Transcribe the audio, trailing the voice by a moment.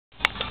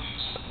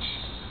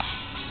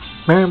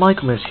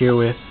MerryMichaelmas here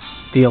with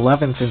the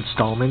 11th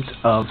installment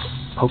of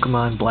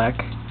Pokémon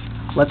Black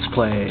Let's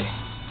Play.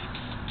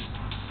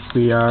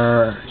 We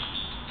are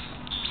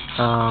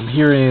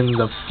here in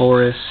the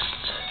forest.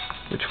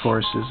 Which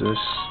forest is this?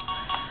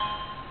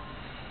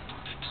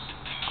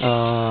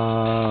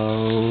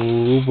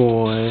 Oh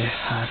boy,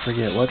 I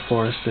forget what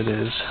forest it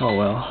is. Oh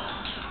well,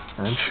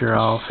 I'm sure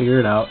I'll figure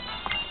it out.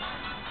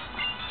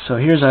 So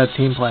here's our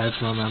Team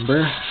Plasma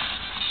member,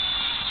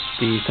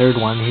 the third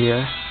one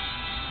here.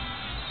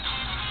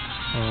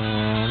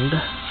 And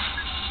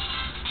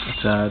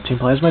it's a Team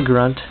Plasma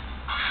Grunt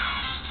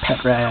Pet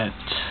Rat.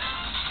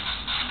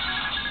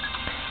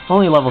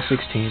 Only level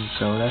 16,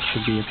 so that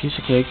should be a piece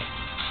of cake.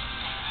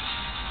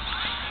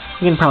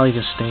 We can probably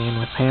just stay in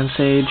with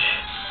Pansage.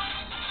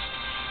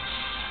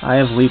 I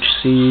have Leech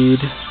Seed,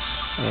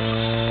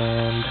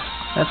 and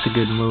that's a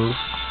good move.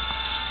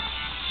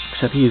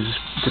 Except he's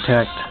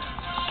Detect.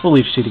 We'll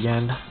Leech Seed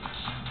again.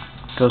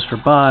 Goes for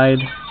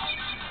Bide.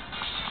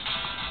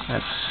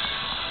 That's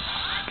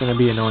gonna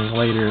be annoying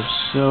later,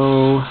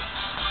 so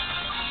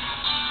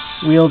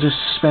we'll just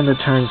spend a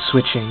turn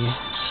switching,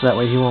 so that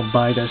way he won't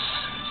bite us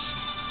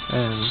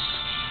and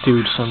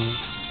do some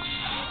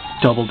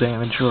double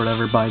damage or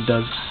whatever Bide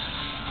does.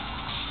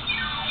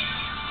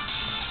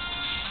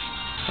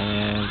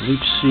 And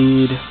Leech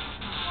Seed,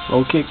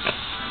 Roll Kick.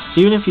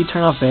 Even if you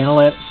turn off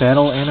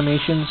battle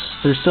animations,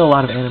 there's still a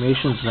lot of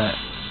animations that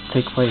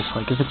take place.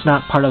 Like if it's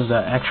not part of the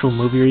actual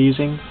move you're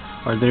using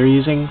or they're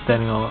using,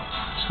 then it'll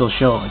still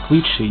show. Like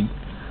Leech Seed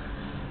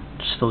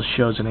still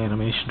shows an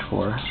animation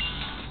for.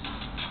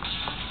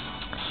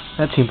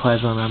 That Team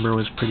Plasma member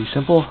was pretty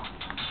simple.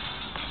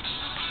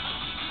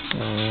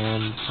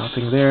 And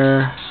nothing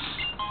there.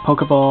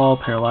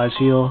 Pokeball, Paralyze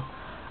Heal.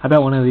 I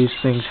bet one of these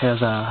things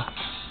has a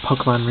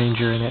Pokemon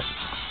Ranger in it.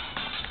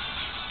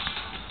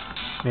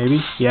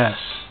 Maybe? Yes.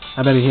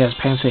 I bet he has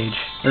Pansage.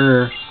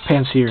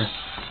 Panseer.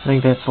 I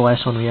think that's the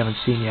last one we haven't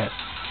seen yet.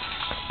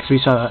 Because we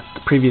saw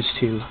the previous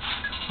two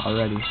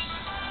already.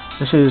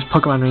 This is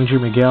Pokemon Ranger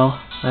Miguel.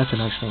 That's a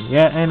nice name.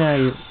 Yeah, and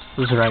I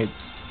was right.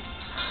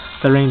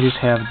 The Rangers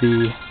have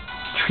the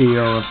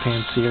trio of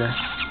Panseer.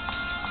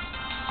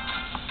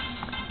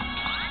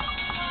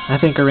 I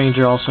think a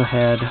Ranger also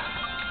had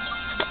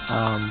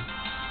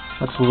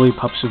that's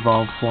Lillipup's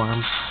evolved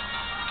form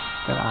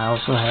that I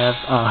also have.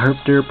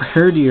 Herpderp,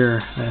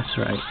 Herdier. That's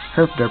right.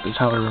 Herpderp is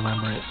how I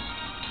remember it.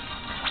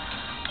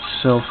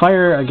 So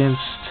fire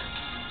against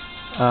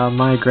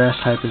my grass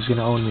type is going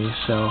to own me,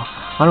 so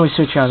why don't we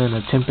switch out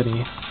into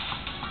Timpani.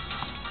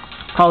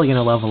 Probably going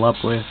to level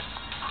up with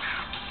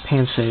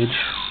Pansage.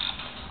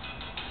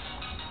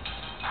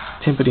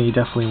 Timpani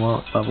definitely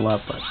won't level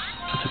up, but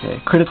it's okay.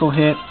 Critical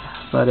hit,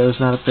 but it was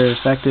not very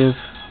effective.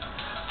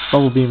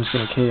 Bubble Beam's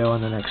going to KO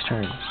on the next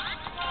turn.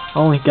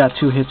 Only got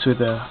 2 hits with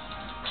the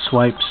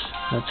swipes.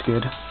 That's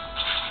good.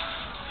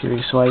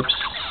 Fury swipes.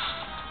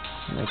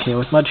 And I KO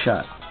with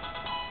Mudshot.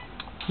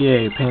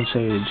 Yay,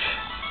 Pansage.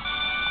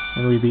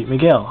 And we beat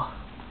Miguel.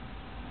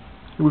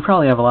 We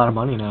probably have a lot of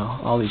money now,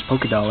 all these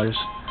Pokédollars.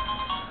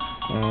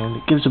 And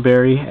it gives a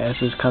berry,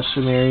 as is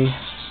customary.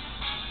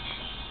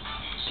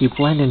 So you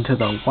blend into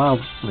the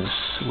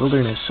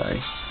wilderness,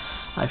 sorry.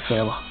 I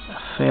fail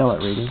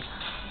at reading.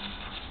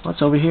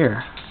 What's over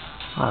here?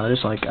 Oh,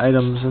 there's like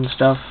items and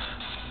stuff.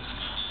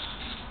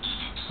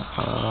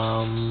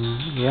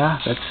 Yeah,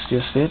 that's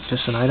just it,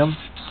 just an item.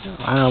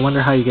 I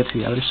wonder how you get to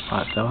the other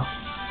spot though.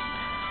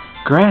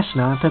 Grass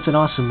Knot, that's an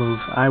awesome move.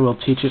 I will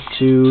teach it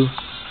to...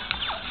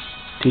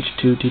 Who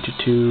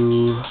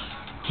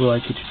will I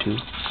teach it to?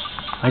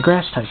 My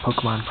grass type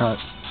Pokemon,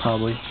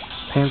 probably.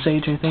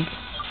 Pansage, I think.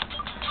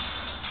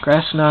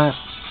 Grass Knot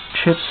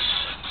chips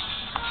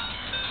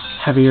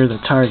heavier the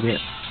target.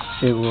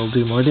 It will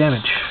do more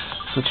damage.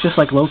 So it's just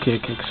like Low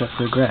Kick, except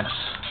for grass.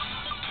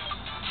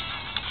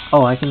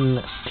 Oh, I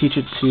can teach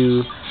it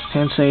to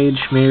Pansage,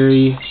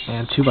 Mary,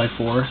 and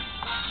 2x4.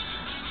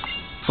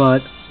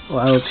 But well,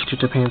 I will teach it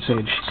to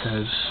Pansage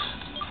because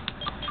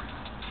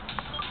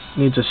it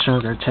needs a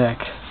stronger attack.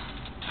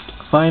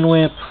 Vine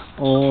Whip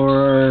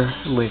or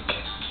Lick.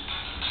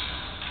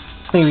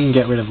 I think we can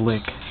get rid of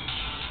Lick.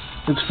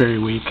 It's very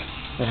weak.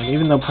 And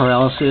even though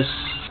Paralysis,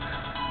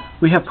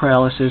 we have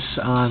Paralysis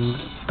on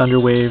Thunder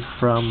Wave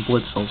from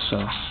Blitzel,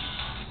 so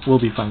we'll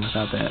be fine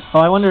without that. Oh,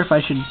 I wonder if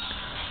I should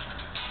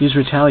use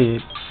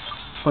Retaliate.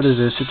 What is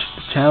this? It's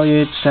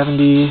Retaliate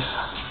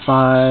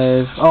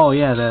 75. Oh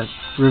yeah, the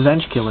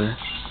Revenge Killer.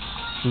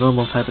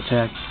 Normal type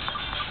attack.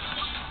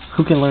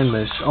 Who can learn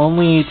this?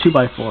 Only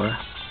 2x4.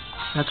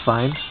 That's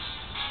fine.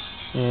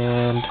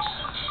 And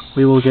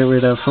we will get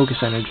rid of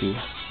Focus Energy.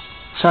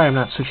 Sorry I'm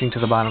not switching to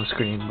the bottom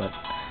screen, but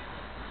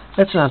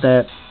that's not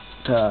that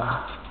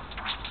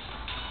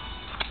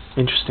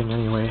interesting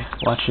anyway,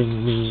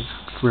 watching me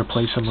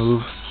replace a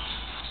move.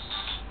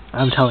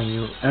 I'm telling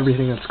you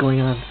everything that's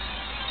going on.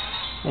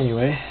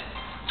 Anyway,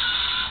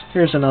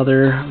 here's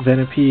another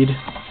Venipede.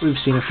 We've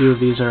seen a few of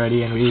these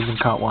already, and we even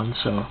caught one,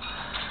 so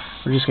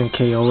we're just going to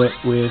KO it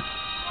with...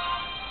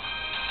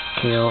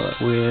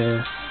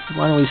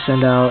 Why don't we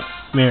send out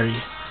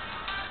Mary?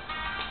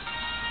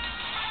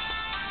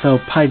 So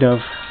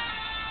P-Dove,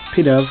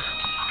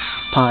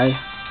 Pie,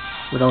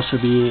 would also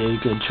be a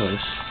good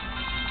choice.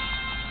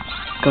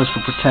 Goes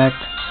for Protect.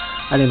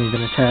 I didn't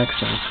even attack,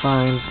 so it's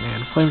fine.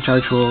 And Flame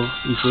Charge will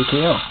easily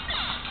KO.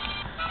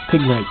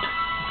 Pignite,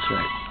 that's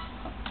right.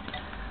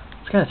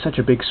 It's got such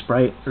a big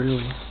sprite,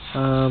 really.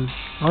 I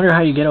wonder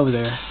how you get over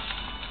there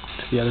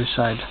to the other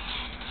side.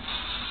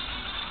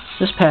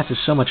 This path is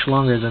so much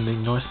longer than the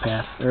north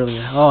path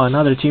earlier. Oh,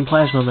 another Team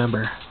Plasma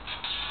member.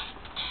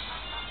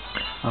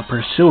 A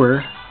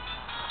Pursuer.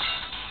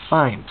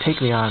 Fine, take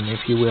me on, if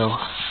you will.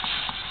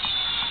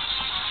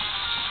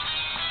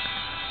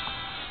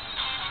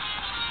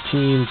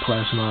 Team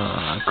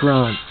Plasma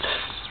Grunt.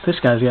 This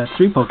guy's got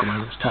 3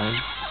 Pokemon this time.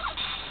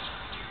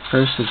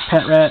 First is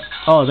Pet Rat.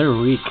 Oh, they're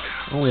weak.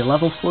 Only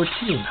level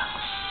 14.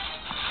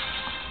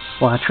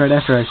 Watch, right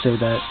after I say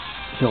that,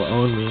 he'll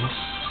own me.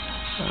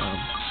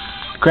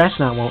 Grass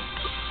Knot won't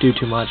do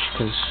too much,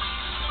 because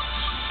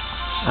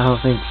I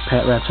don't think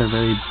Pet Rats are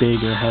very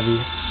big or heavy.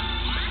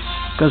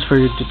 Goes for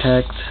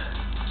Detect.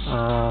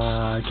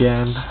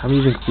 Again, I'm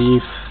using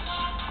Thief.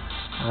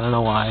 I don't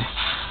know why.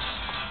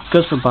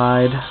 Goes for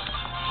Bide.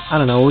 I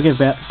don't know, we'll give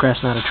Grass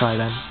Knot a try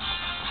then.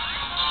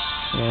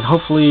 And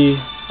hopefully...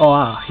 Oh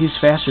wow, he's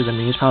faster than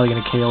me. He's probably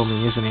going to KO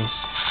me, isn't he?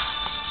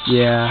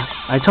 Yeah,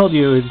 I told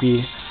you it would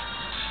be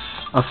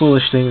a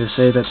foolish thing to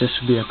say that this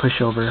would be a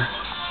pushover.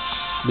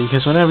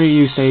 Because whenever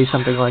you say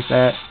something like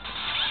that,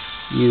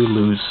 you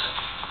lose.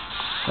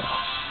 So,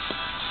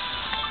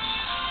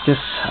 guess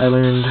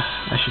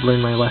I should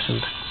learn my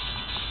lesson.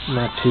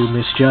 Not to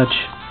misjudge,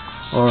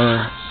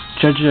 or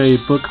judge a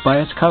book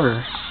by its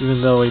cover,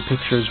 even though a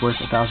picture is worth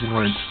 1,000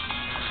 words.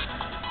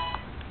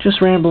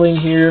 Just rambling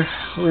here.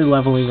 We're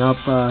leveling up.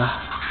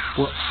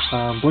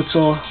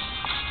 Blitzel,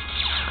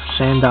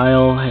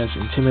 Sandile has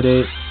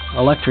Intimidate.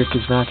 Electric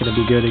is not going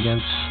to be good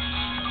against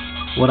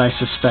what I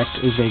suspect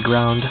is a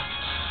ground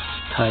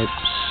type.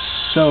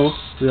 So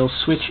we'll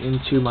switch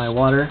into my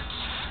water.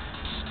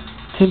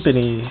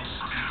 Timpani,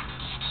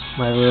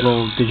 my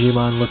little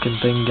Digimon looking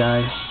thing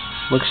guy,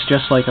 looks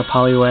just like a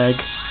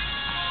Poliwag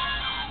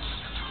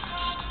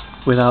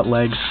without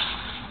legs.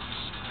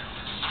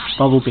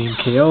 Bubble Beam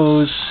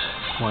KOs,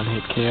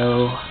 1-hit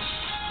KO.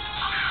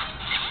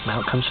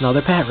 Now comes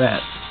another Pet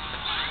Rat.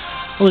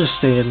 We'll just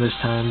stay in this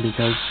time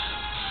because,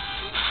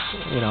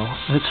 you know,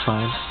 it's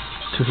fine.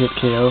 2-hit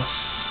KO.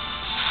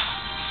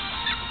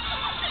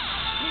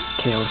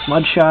 KO with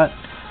Mudshot.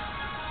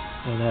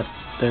 And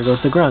there goes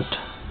the Grunt.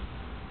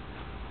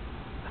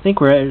 I think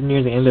we're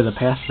near the end of the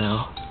path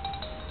now.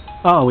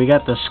 Oh, we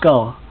got the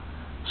skull.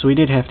 So we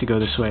did have to go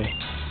this way.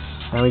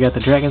 Now we got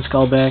the Dragon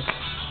Skull back.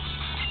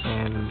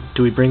 And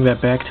do we bring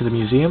that back to the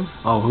museum?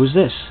 Oh, who's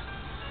this?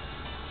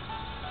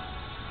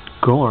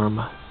 Gorm.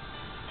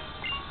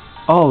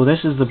 Oh, this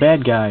is the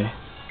bad guy.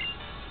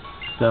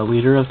 The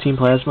leader of Team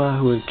Plasma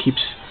who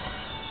keeps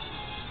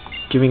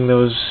giving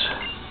those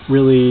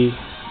really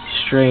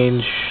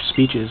strange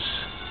speeches.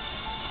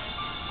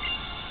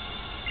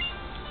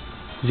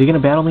 Is he gonna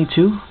battle me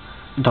too?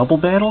 Double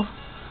battle?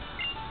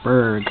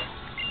 Berg.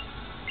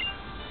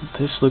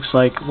 This looks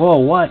like... Whoa,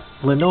 what?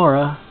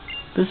 Lenora?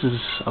 This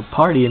is a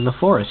party in the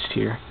forest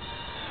here.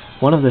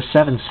 One of the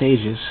 7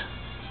 sages.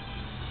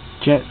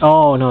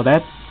 Oh, no,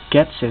 that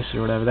Getsis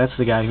or whatever. That's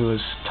the guy who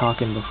was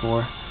talking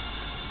before.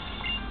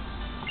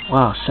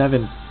 Wow,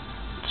 7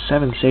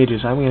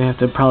 sages. I'm gonna have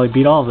to probably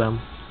beat all of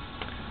them.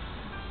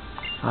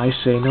 I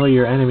say, know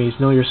your enemies,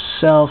 know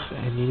yourself,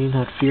 and you need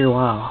not fear.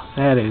 Wow,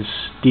 that is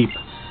deep.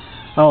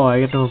 Oh,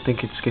 I don't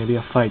think it's gonna be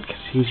a fight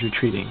because he's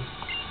retreating.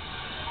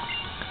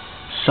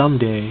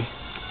 Someday.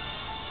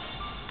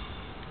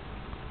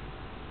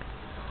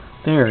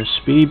 There,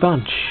 Speedy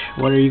Bunch.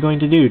 What are you going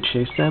to do?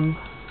 Chase them?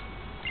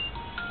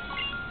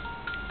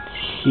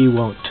 He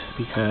won't,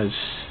 because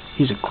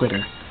he's a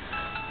quitter.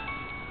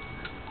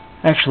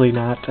 Actually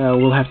not.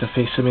 We'll have to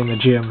face him in the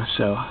gym,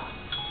 so...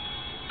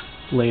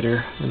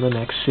 later, in the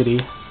next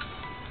city.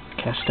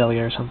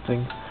 Castelia or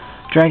something.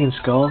 Dragon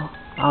Skull.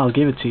 I'll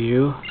give it to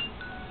you.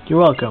 You're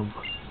welcome.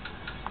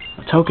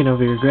 A token of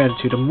your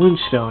gratitude. A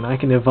Moonstone. I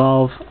can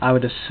evolve, I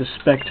would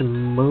suspect,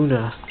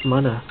 Mana.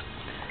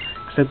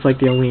 Because that's like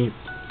the only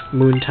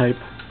moon type.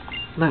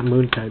 Not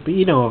moon type, but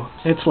you know,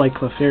 it's like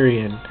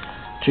Clefairy and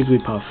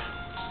Jigglypuff.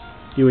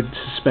 You would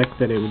suspect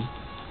that it would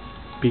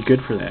be good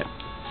for that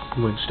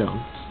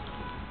Moonstone.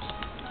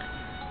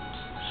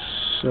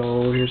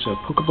 So here's a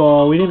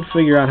Pokeball. We didn't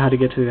figure out how to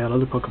get to that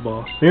other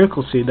Pokeball.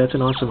 Miracle Seed, that's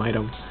an awesome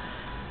item.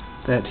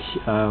 That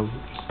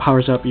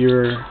powers up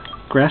your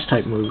grass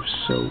type moves.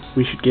 So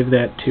we should give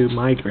that to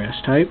my grass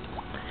type,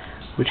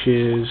 which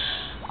is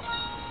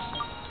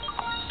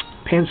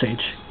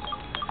Pansage.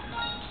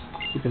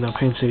 Even though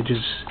Pansage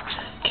is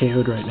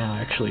KO'd right now,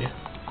 actually.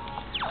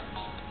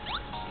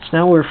 So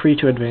now we're free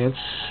to advance.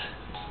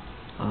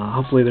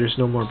 Hopefully there's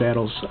no more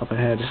battles up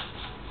ahead.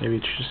 Maybe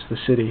it's just the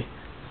city.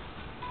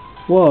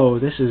 Whoa,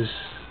 this is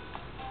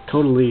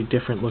totally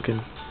different looking.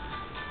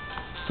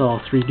 It's all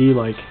 3D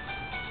like.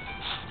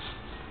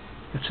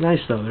 It's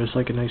nice though, there's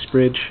like a nice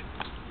bridge.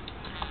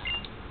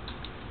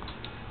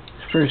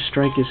 First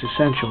strike is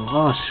essential.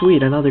 Oh,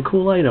 sweet, another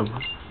cool item.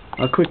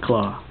 A quick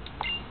claw.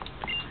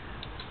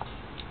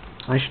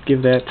 I should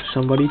give that to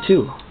somebody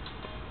too.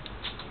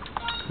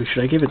 Who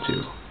should I give it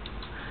to?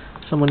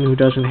 Someone who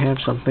doesn't have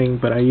something,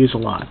 but I use a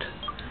lot.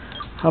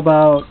 How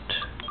about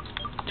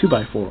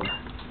 2x4?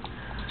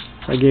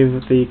 I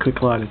gave the quick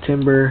claw to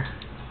Timber.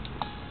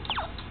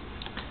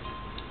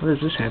 What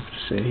does this have to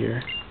say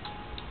here?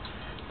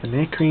 The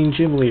Necrene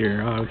Gym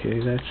Leader. Oh, okay,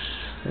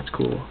 that's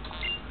cool.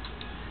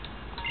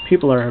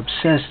 People are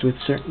obsessed with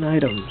certain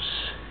items.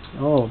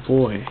 Oh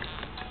boy,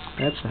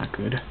 that's not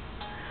good.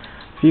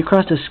 If you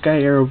cross the Sky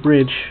Arrow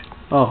Bridge,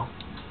 oh,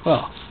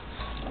 well,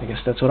 I guess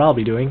that's what I'll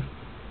be doing.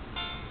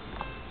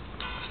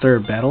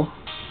 Third battles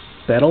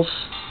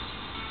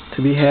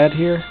to be had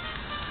here.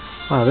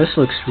 Wow, this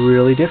looks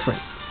really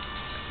different.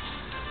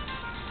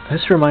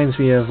 This reminds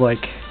me of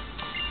like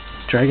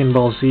Dragon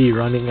Ball Z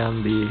running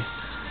on the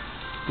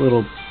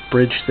little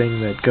bridge thing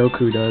that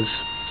Goku does.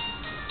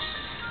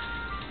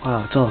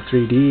 Wow, it's all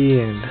 3D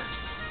and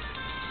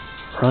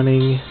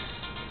running.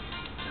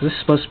 This is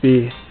supposed to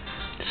be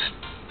just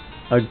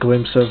a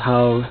glimpse of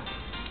how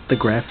the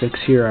graphics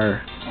here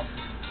are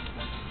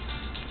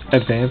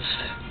advanced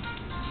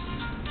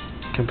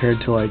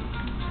compared to like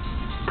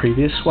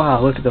previous.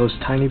 Wow, look at those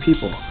tiny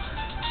people.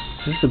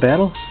 Is this a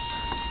battle?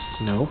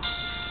 No.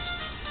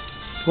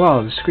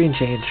 Wow, the screen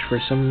changed for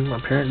some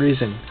apparent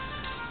reason.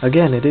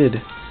 Again, it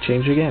did.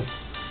 Change again.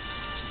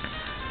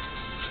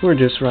 So we're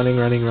just running.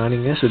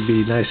 This would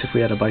be nice if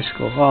we had a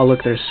bicycle. Oh,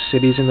 look, there's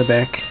cities in the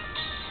back.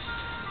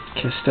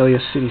 Castelia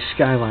City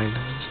skyline.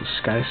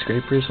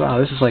 Skyscrapers. Wow,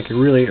 this is like a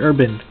really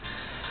urban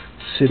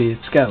city.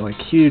 It's got like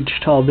huge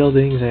tall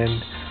buildings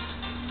and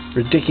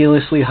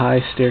ridiculously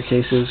high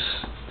staircases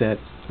that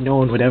no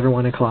one would ever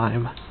want to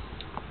climb.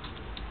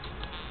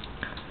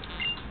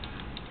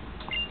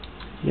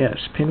 Yes,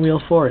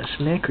 Pinwheel Forest,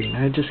 Necrene.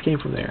 I just came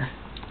from there.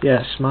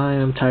 Yes,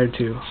 I'm tired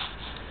too.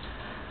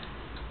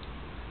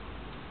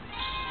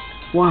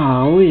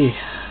 Wowee.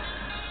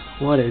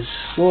 What is...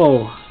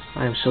 Whoa.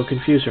 I am so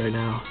confused right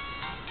now.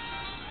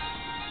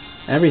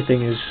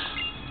 Everything is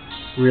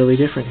really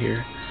different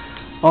here.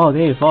 Oh,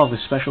 they evolve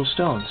with special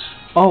stones.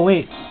 Oh,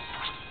 wait.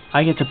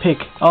 I get to pick.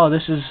 Oh,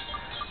 this is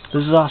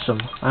awesome.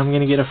 I'm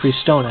gonna get a free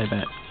stone, I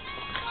bet.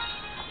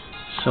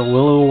 So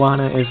we'll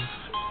wanna, if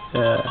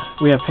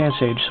we have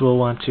Pansage, so we'll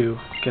want to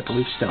get the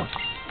leaf stone.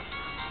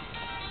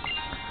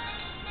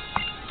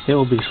 It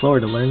will be slower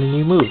to learn a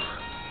new move,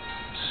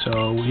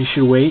 so we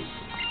should wait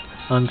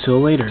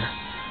until later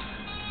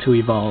to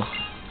evolve.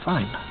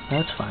 Fine,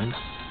 that's fine.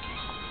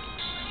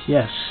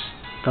 Yes,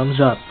 thumbs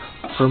up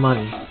for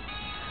money.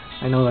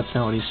 I know that's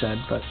not what he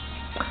said, but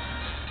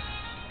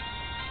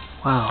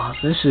wow,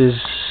 this is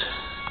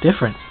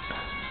different.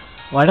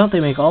 Why don't they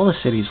make all the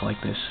cities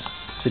like this?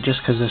 Is it just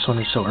because this one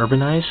is so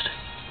urbanized?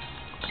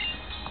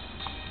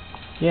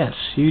 Yes,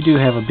 you do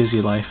have a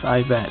busy life,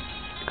 I bet.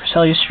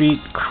 Cresselia Street,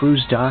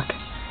 Cruise Dock.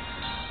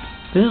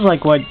 This is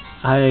like what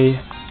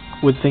I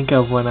would think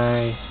of when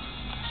I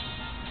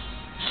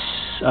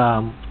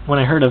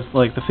heard of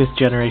like the 5th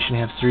generation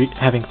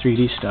having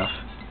 3D stuff.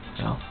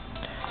 You know.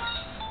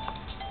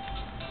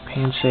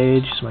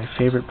 Pansage is my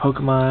favorite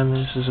Pokemon.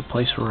 This is a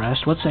place for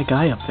rest. What's that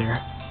guy up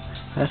there?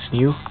 That's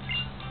new.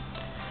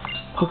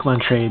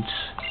 Pokemon trades.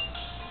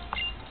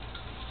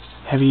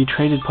 Have you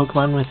traded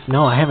Pokemon with...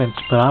 No, I haven't,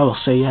 but I will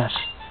say yes.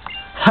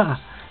 Ha!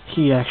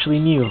 He actually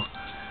knew.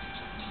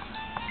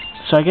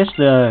 So I guess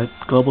the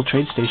global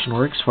trade station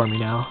works for me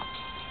now.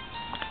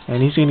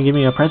 And he's going to give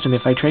me a present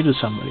if I trade with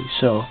somebody.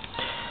 So,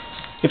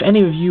 if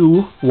any of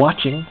you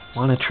watching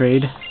want to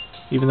trade,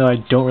 even though I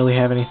don't really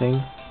have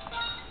anything...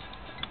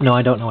 No,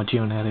 I don't know what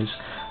GeoNet is.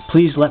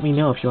 Please let me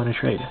know if you want to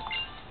trade.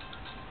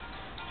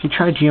 If you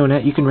try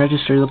GeoNet, you can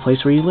register the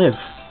place where you live.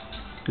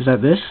 Is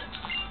that this?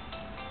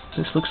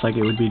 This looks like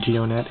it would be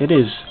GeoNet. It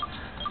is.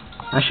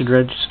 I should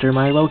register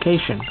my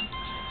location.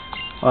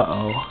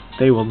 Uh-oh.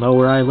 They will know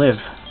where I live.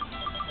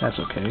 That's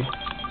okay.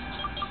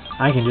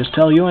 I can just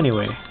tell you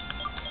anyway.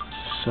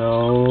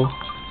 So,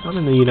 I'm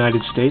in the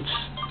United States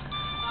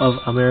of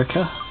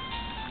America.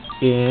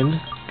 In,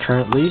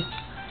 currently,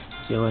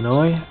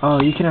 Illinois.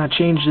 Oh, you cannot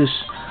change this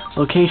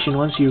location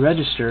once you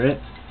register it.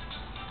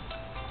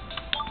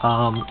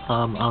 Fine.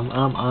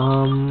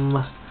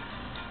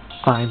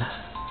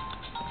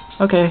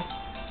 Okay.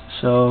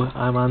 So,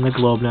 I'm on the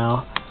globe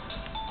now.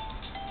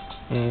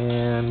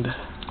 And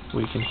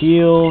we can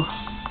heal.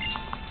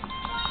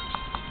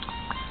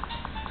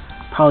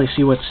 Probably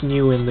see what's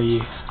new in the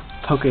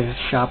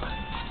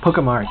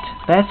Pokemart.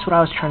 That's what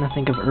I was trying to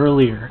think of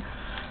earlier.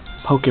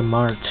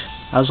 Pokemart.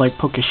 I was like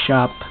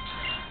Pokeshop,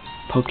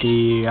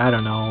 I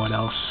don't know what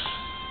else.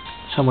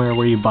 Somewhere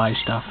where you buy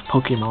stuff.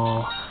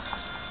 Pokemall.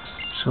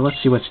 So let's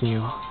see what's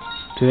new.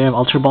 Do they have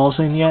Ultra Balls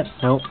in yet?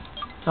 Nope.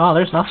 Oh,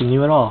 there's nothing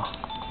new at all.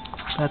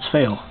 That's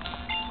fail.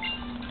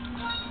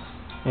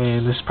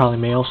 And this is probably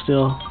mail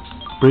still.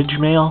 Bridge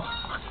mail?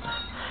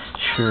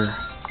 Sure.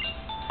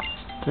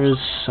 There's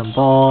some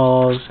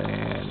balls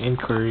and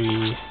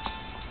inquiry.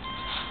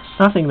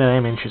 Nothing that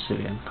I'm interested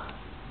in.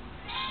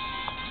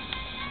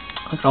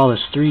 Look at all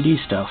this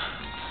 3D stuff.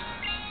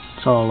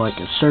 It's all like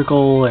a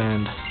circle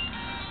and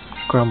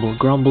grumble,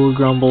 grumble,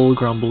 grumble,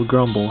 grumble,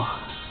 grumble.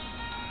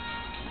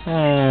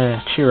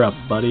 Cheer up,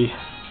 buddy.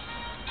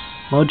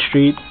 Mode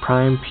Street,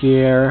 Prime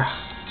Pierre,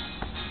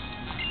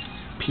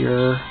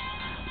 Pure,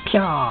 Pia.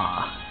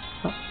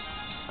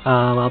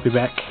 I'll be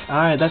back.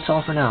 Alright, that's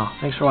all for now.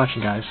 Thanks for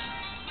watching, guys.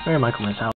 MerryMichaelmas out.